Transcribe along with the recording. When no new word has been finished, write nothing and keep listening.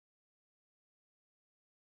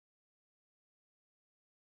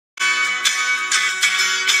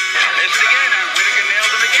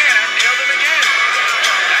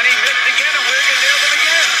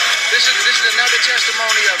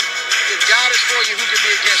testimony of if God is for you, who can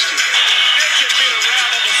be against you? It could be the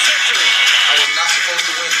round of the century. I was not supposed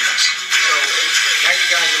to win this. So now you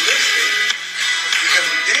guys are listening because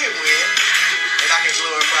we did win, and I can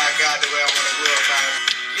glorify God the way I want to glorify Him.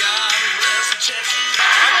 God bless Chelsea. I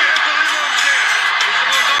can't believe what I'm saying. It's the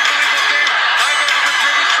most unbelievable thing I've ever been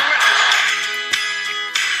privileged to witness.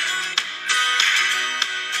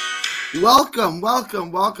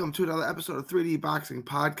 Welcome to another episode of 3D Boxing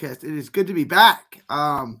Podcast. It is good to be back.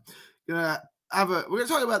 We're gonna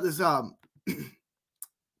talk about this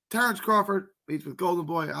Terence Crawford meets with Golden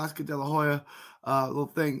Boy, Oscar De La Hoya little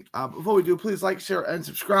thing. Before we do, please like, share, and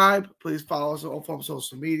subscribe. Please follow us on all forms of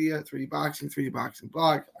social media, 3D Boxing, 3D Boxing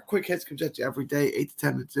Blog. Our quick hits comes at you every day, 8 to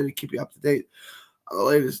 10 minutes a day, keep you up to date on the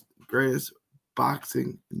latest, greatest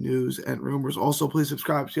boxing news and rumors. Also, please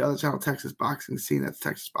subscribe to the other channel, Texas Boxing Scene. That's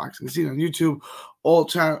Texas Boxing Scene on YouTube. All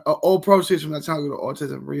proceeds from that channel go to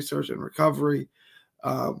autism research and recovery.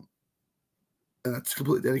 And that's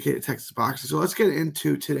completely dedicated to Texas boxing. So let's get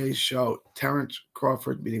into today's show. Terence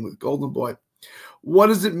Crawford meeting with Golden Boy. What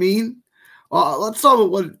does it mean? Let's talk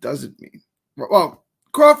about what it doesn't mean. Well,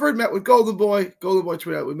 Crawford met with Golden Boy. Golden Boy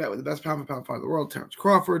tweeted out, "We met with the best pound-for-pound fighter in the world, Terence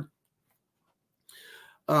Crawford."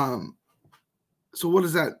 So what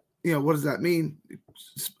does that, what does that mean?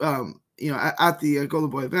 At the Golden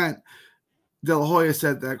Boy event, De La Hoya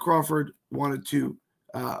said that Crawford wanted to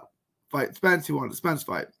fight Spence. He wanted a Spence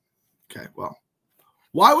fight. Okay, well,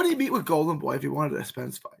 why would he meet with Golden Boy if he wanted a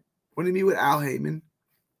Spence fight? Wouldn't he meet with Al Heyman?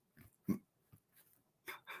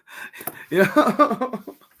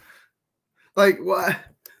 Like what?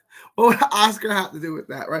 What would Oscar have to do with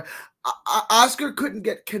that, right? Oscar couldn't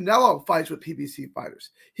get Canelo fights with PBC fighters.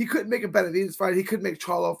 He couldn't make a Benavidez fight. He couldn't make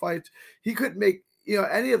Charlo fights. He couldn't make,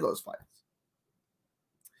 any of those fights.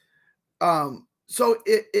 So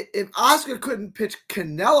if Oscar couldn't pitch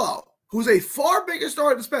Canelo, who's a far bigger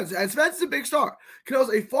star than Spence, and Spence is a big star.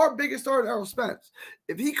 Canelo's a far bigger star than Errol Spence.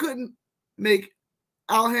 If he couldn't make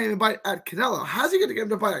Al Heyman bite at Canelo, how's he going to get him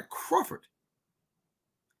to bite at Crawford?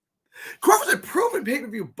 Crawford's a proven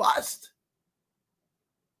pay-per-view bust.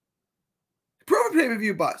 Proven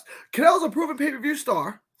pay-per-view bust. Canelo's a proven pay-per-view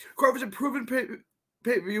star. Crawford's a proven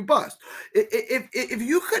pay-per-view bust. If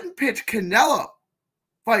you couldn't pitch Canelo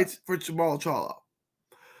fights for Jamal Charlo,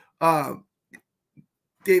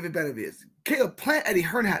 David Benavidez, Caleb Plant, Eddie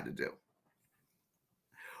Hearn had to do.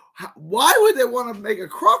 Why would they want to make a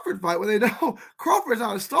Crawford fight when they know Crawford's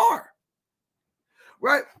not a star?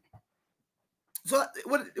 Right? So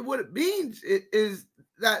what it means is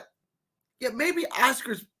that, maybe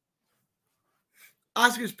Oscar's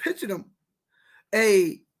pitching him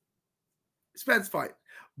a Spence fight,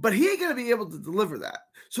 but he ain't going to be able to deliver that.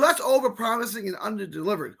 So that's over-promising and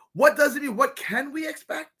under-delivering. What does it mean? What can we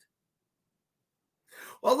expect?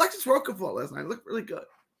 Well, Alexis Roca fought last night. He looked really good.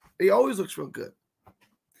 He always looks real good.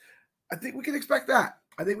 I think we can expect that.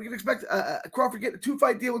 I think we can expect Crawford get a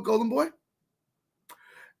 2-fight deal with Golden Boy.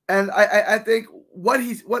 And I think what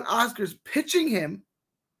Oscar's pitching him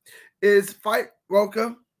is fight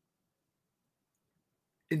Roca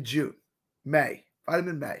in June, May. Fight him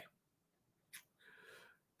in May.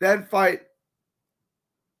 Then fight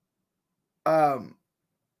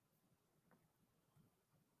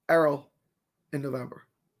Errol in November.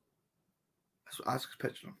 That's what Oscar's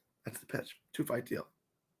pitching him. That's the pitch. 2-fight deal.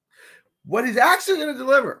 What he's actually going to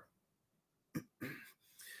deliver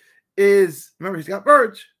is, remember, he's got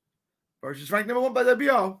Verge. Verge is ranked #1 by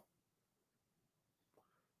WBO.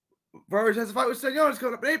 Verge has a fight with Stanionis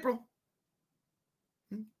coming up in April.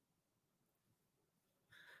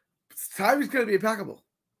 Timing's going to be impeccable.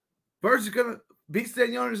 Verge is going to beat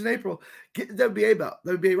Stanionis in April, get the WBA belt,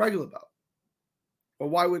 WBA regular belt. Well,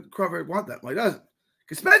 why would Crawford want that? Well, he doesn't.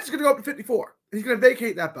 Because Spence is going to go up to 54. And he's going to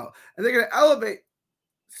vacate that belt. And they're going to elevate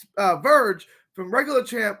Verge from regular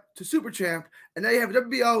champ to super champ, and now you have a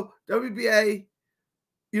WBO, WBA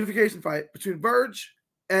unification fight between Verge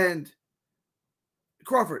and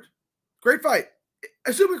Crawford. Great fight.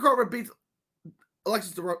 Assuming Crawford beats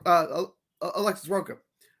Alexis Roca,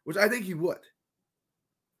 which I think he would.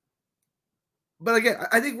 But again,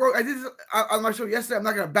 I think I did this on my show yesterday. I'm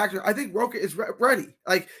not going to back to it. I think Roca is ready.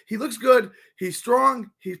 Like, he looks good. He's strong.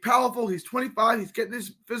 He's powerful. He's 25. He's getting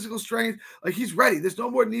his physical strength. Like, he's ready. There's no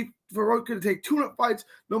more need for Roca to take tune-up fights.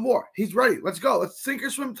 No more. He's ready. Let's go. Let's sink or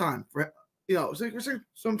swim time. Sink or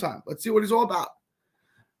swim time. Let's see what he's all about.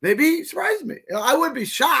 Maybe he surprised me. I wouldn't be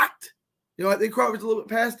shocked. I think Crawford's a little bit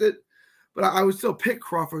past it, but I would still pick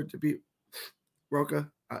Crawford to beat Roca.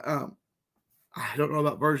 I don't know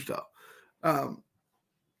about Verge, though.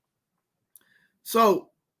 So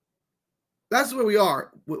that's where we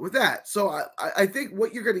are with that. So I think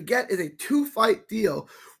what you're going to get is a 2-fight deal,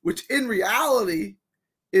 which in reality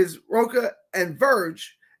is Rocha and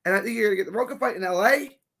Verge. And I think you're going to get the Rocha fight in LA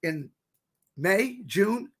in May,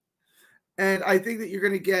 June. And I think that you're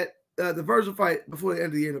going to get the Verge fight before the end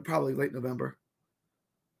of the year, but probably late November.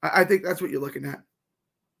 I think that's what you're looking at.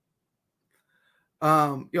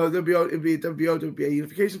 It'd be a WBA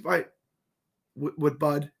unification fight with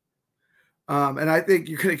Bud. And I think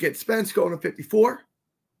you're going to get Spence going to 54.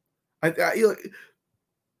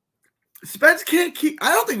 Spence can't keep.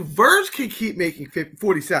 I don't think Verge can keep making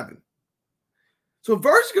 47. So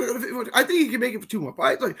Verge, I think he can make it for 2 more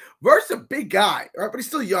fights. Like Verge's a big guy, right? But he's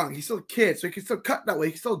still young. He's still a kid, so he can still cut that way.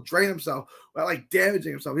 He can still drain himself without like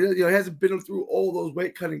damaging himself. He hasn't been through all those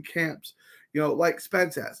weight cutting camps, like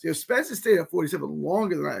Spence has. Spence has stayed at 47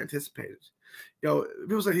 longer than I anticipated.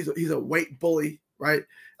 People say he's a weight bully, right?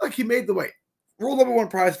 Like he made the weight. Rule number 1: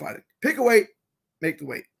 prize fighting: pick a weight, make the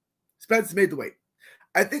weight. Spence made the weight.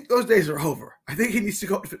 I think those days are over. I think he needs to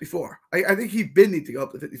go up to 54. I think he need to go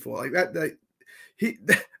up to 54 like that.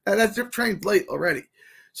 That's trained late already.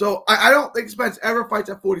 So I don't think Spence ever fights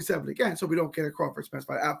at 47 again. So we don't get a Crawford Spence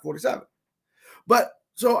fight at 47. But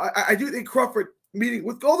so I do think Crawford meeting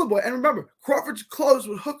with Golden Boy, and remember Crawford's close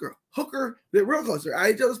with Hooker. They're real close. They're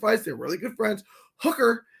at each other's fights. They're really good friends.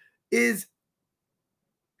 Hooker is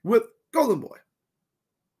with Golden Boy.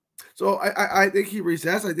 So I think he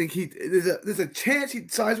resets. I think there's a chance he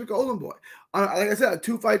signs with Golden Boy. Like I said, a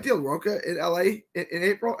 2-fight deal. Rocha in LA in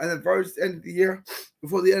April, and then Verge end of the year,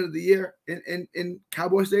 before the end of the year in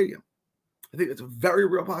Cowboy Stadium. I think it's a very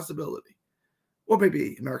real possibility. Or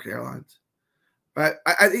maybe American Airlines. But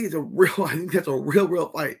I think it's a real. I think that's a real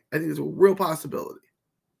fight. I think it's a real possibility.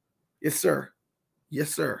 Yes, sir.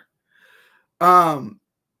 Yes, sir. But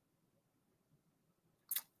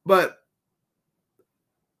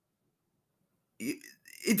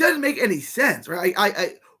it doesn't make any sense, right?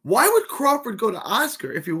 Why would Crawford go to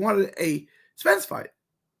Oscar if he wanted a Spence fight?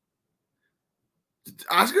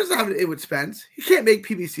 Oscar doesn't have it with Spence. He can't make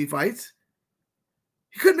PBC fights.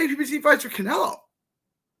 He couldn't make PBC fights for Canelo.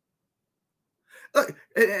 Look,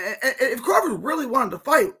 if Crawford really wanted to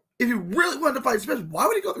fight, if he really wanted to fight Spence, why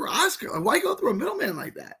would he go through Oscar? Like, why go through a middleman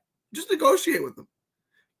like that? Just negotiate with him.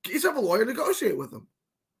 Get yourself a lawyer, negotiate with him.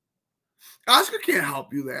 Oscar can't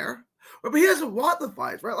help you there. But he doesn't want the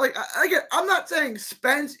fights, right? Like, I'm not saying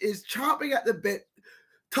Spence is chomping at the bit,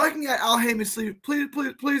 tugging at Al Haymon's sleeve.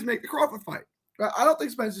 Please make the Crawford fight. Right? I don't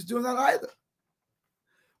think Spence is doing that either.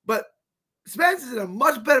 But Spence is in a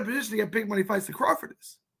much better position to get big money fights than Crawford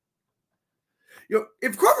is.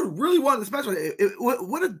 If Crawford really wanted the Spence fight, it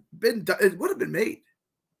would have been done. It would have been made.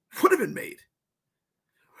 Would have been made.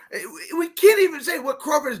 We can't even say what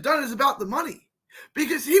Crawford has done is about the money.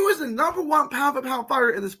 Because he was the number 1 pound-for-pound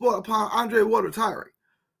fighter in the sport upon Andre Ward retiring.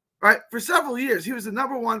 Right? For several years, he was the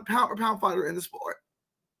number 1 pound-for-pound fighter in the sport.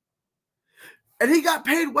 And he got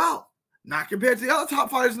paid well. Not compared to the other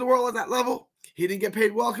top fighters in the world at that level. He didn't get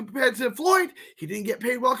paid well compared to Floyd. He didn't get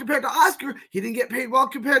paid well compared to Oscar. He didn't get paid well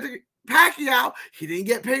compared to Pacquiao. He didn't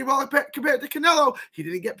get paid well compared to Canelo. He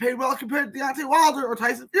didn't get paid well compared to Deontay Wilder or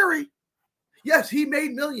Tyson Fury. Yes, he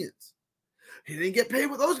made millions. He didn't get paid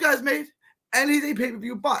what those guys made. And he's a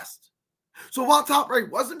pay-per-view bust. So while Top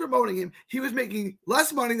Rank wasn't promoting him, he was making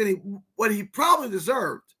less money than what he probably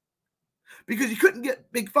deserved because he couldn't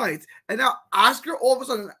get big fights. And now Oscar, all of a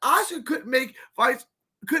sudden, Oscar couldn't make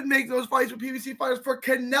those fights with PBC fighters for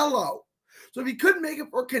Canelo. So if he couldn't make it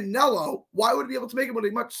for Canelo, why would he be able to make it with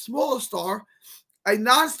a much smaller star, a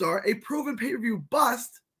non-star, a proven pay-per-view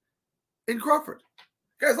bust in Crawford?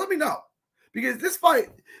 Guys, let me know. Because this fight,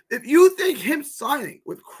 if you think him signing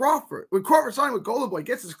with Crawford, when Crawford signing with Golden Boy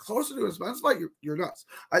gets us closer to a Spence fight, you're nuts.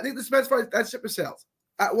 I think the Spence fight, that ship is sailed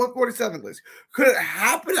at 147, at least. Could it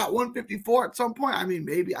happen at 154 at some point? I mean,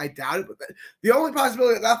 maybe. I doubt it. But the only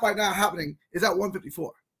possibility of that fight now happening is at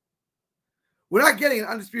 154. We're not getting an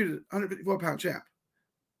undisputed 154-pound champ.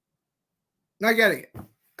 Not getting it.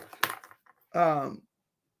 Let me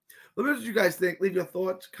know what you guys think. Leave your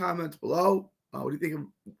thoughts, comments below. What do you think of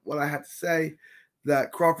what I had to say?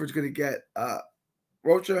 That Crawford's going to get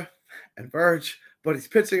Rocha and Verge, but he's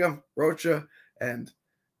pitching them, Rocha and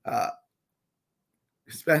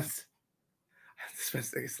Spence.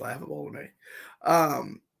 Spence thing is laughable to me.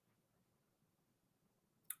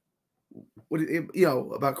 What do you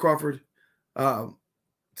know about Crawford?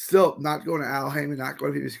 Still not going to Al Heyman, not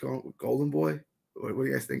going to PBC, going with Golden Boy. What do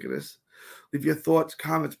you guys think of this? Leave your thoughts,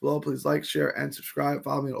 comments below. Please like, share, and subscribe.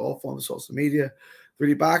 Follow me on all forms of social media.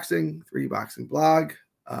 3D Boxing, 3D Boxing blog.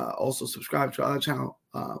 Also subscribe to our other channel,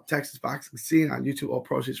 Texas boxing scene on YouTube. All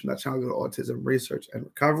proceeds from that channel go to Autism Research and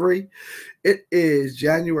Recovery. It is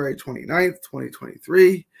January 29th,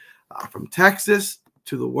 2023. From Texas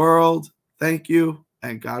to the world, thank you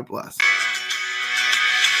and God bless.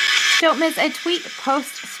 Don't miss a tweet,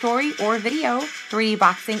 post, story, or video. 3D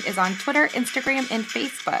Boxing is on Twitter, Instagram, and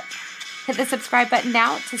Facebook. Hit the subscribe button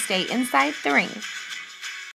now to stay inside the ring.